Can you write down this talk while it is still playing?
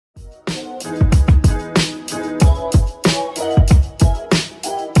Welcome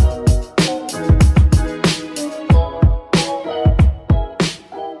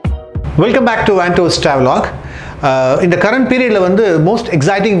back to Anto's Travelog. In the current period, the most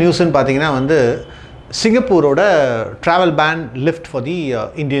exciting news in Singapore travel ban lift for the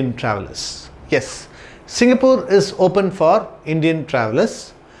Indian travelers. Yes, Singapore is open for Indian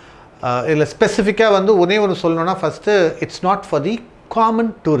travelers. Specifically, first, it's not for the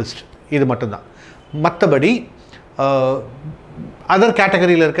common tourist. This is mattabadi other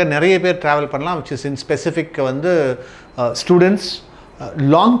category travel which is in specific students,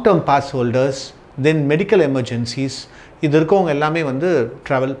 long-term pass holders, then medical emergencies. This is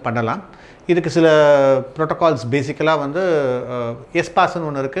travel pannalam. இதுக்கு சில protocols basically S pass னு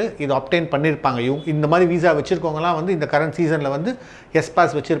ஒன்னு இருக்கு. இது obtain பண்ணிருப்பாங்க. இந்த மாதிரி visa வச்சிருக்கவங்கலாம் இந்த current சீசன்ல S pass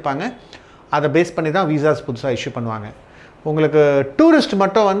வச்சிருப்பாங்க. அத பேஸ் பண்ணி தான் visas புதுசா இஷ்யூ பண்ணுவாங்க. உங்களுக்கு டூரிஸ்ட்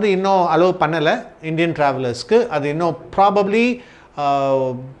மட்டும் இன்னும் அலோவ் பண்ணல இந்தியன் டிராவலர்ஸ்க்கு. அது இன்னும் probably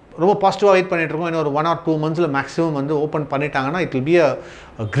ரொம்ப பாசிட்டிவா வெயிட் பண்ணிட்டு இருக்கோம். இன்னும் ஒரு 1 or 2 monthsல மேக்ஸिमम ஓபன் பண்ணிட்டாங்கன்னா it will be a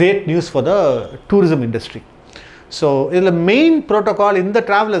great news for the tourism industry. So the main protocol in the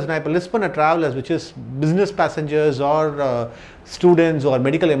travelers, now list panna travelers which is business passengers or students or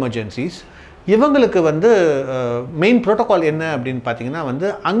medical emergencies, இவங்களுக்கு main protocol என்ன அப்படினு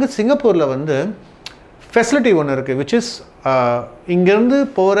பாத்தீங்கன்னா அங்க சிங்கப்பூர்ல facility ஒன்னு இருக்கு which is இங்க இருந்து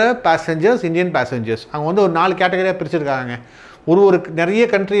போற passengers, Indian passengers. அங்க ஒரு 4 கேட்டகரியா பிரிச்சிருக்காங்க. ஒரு நிறைய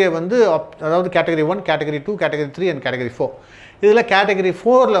கண்ட்ரியை அதாவது category 1, category 2, category 3 and category 4. இதில் category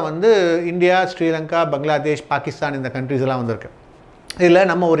 4ல இந்தியா, ஸ்ரீலங்கா, பங்களாதேஷ், பாகிஸ்தான் இந்த கண்ட்ரீஸ் எல்லாம் வந்திருக்கு. இதில்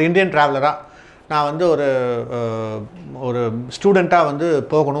நம்ம ஒரு இந்தியன் ட்ராவலராக நான் ஒரு ஸ்டூடெண்ட்டாக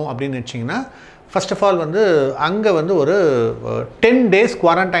போகணும் அப்படின்னு நினச்சிங்கன்னா ஃபர்ஸ்ட் ஆஃப் ஆல் அங்கே ஒரு 10 days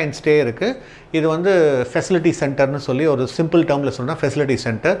குவாரண்டைன் ஸ்டே இருக்குது. இது ஃபெசிலிட்டி சென்டர்னு சொல்லி ஒரு சிம்பிள் டேர்மில் சொன்னால் ஃபெசிலிட்டி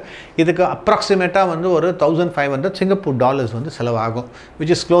சென்டர். இதுக்கு அப்ராக்சிமேட்டாக ஒரு 1500 சிங்கப்பூர் டாலர்ஸ் செலவாகும்,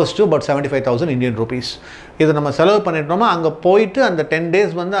 which is close to about 75,000 Indian rupees. இது நம்ம செலவு பண்ணிட்டோமா அங்கே போயிட்டு அந்த 10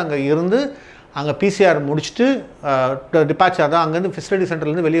 days அங்கே இருந்து அங்கே பிசிஆர் முடிச்சுட்டு டிபார்ச்சர் தான் அங்கேருந்து ஃபெசிலிட்டி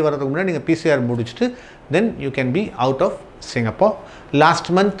சென்டர்லேருந்து வெளியே வரதுக்கு முன்னாடி நீங்கள் பிசிஆர் முடிச்சுட்டு then you can be out of Singapore. Last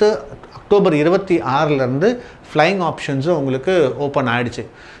month October 26லேருந்து flying ஆப்ஷன்ஸும் உங்களுக்கு ஓப்பன் ஆகிடுச்சு.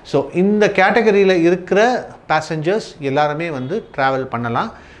 ஸோ இந்த கேட்டகரியில் இருக்கிற பேசஞ்சர்ஸ் எல்லாருமே ட்ராவல்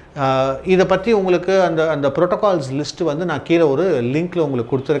பண்ணலாம். இதை பற்றி உங்களுக்கு அந்த ப்ரோட்டோகால்ஸ் லிஸ்ட்டு நான் கீழே ஒரு லிங்க்கில்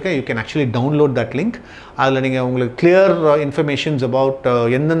உங்களுக்கு கொடுத்துருக்கேன். You can actually download that link. அதில் நீங்கள் உங்களுக்கு கிளியர் இன்ஃபர்மேஷன்ஸ் அபவுட்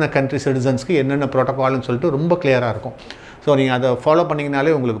எந்தெந்த கண்ட்ரி சிட்டிசன்ஸ்க்கு என்னென்ன ப்ரோட்டோகால்னு சொல்லிட்டு ரொம்ப கிளியராக இருக்கும். ஸோ நீங்கள் அதை ஃபாலோ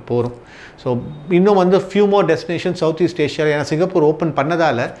பண்ணிங்கனாலே உங்களுக்கு போகும். ஸோ இன்னும் few more destination south east Asia, ஏன்னா Singapore open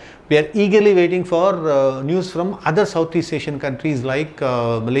பண்ணதால் we are eagerly waiting for news from other Southeast Asian countries like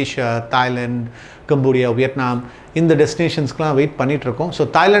Malaysia, Thailand, Cambodia, Vietnam. இந்த டெஸ்டினேஷன்ஸ்க்குலாம் வெயிட் பண்ணிகிட்ருக்கோம். ஸோ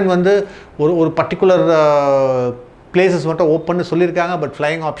தாய்லாந்து ஒரு பர்டிகுலர் பிளேசஸ் மட்டும் ஓப்பன்னு சொல்லியிருக்காங்க. பட்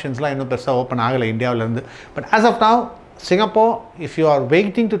ஃப்ளைங் ஆப்ஷன்ஸ்லாம் இன்னும் பெருசாக open ஆகலை இந்தியாவிலேருந்து. But as of now, Singapore, if you are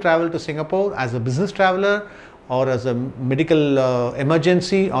waiting to travel to Singapore as a business traveler or as a medical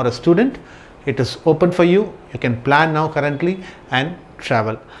emergency or a student, it is open for you. You can plan now currently and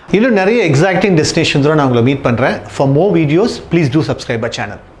travel. இன்னும் நிறைய exciting destinations நான் உங்களை meet பண்ணுறேன். For more videos, please do subscribe our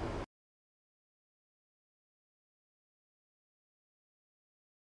channel.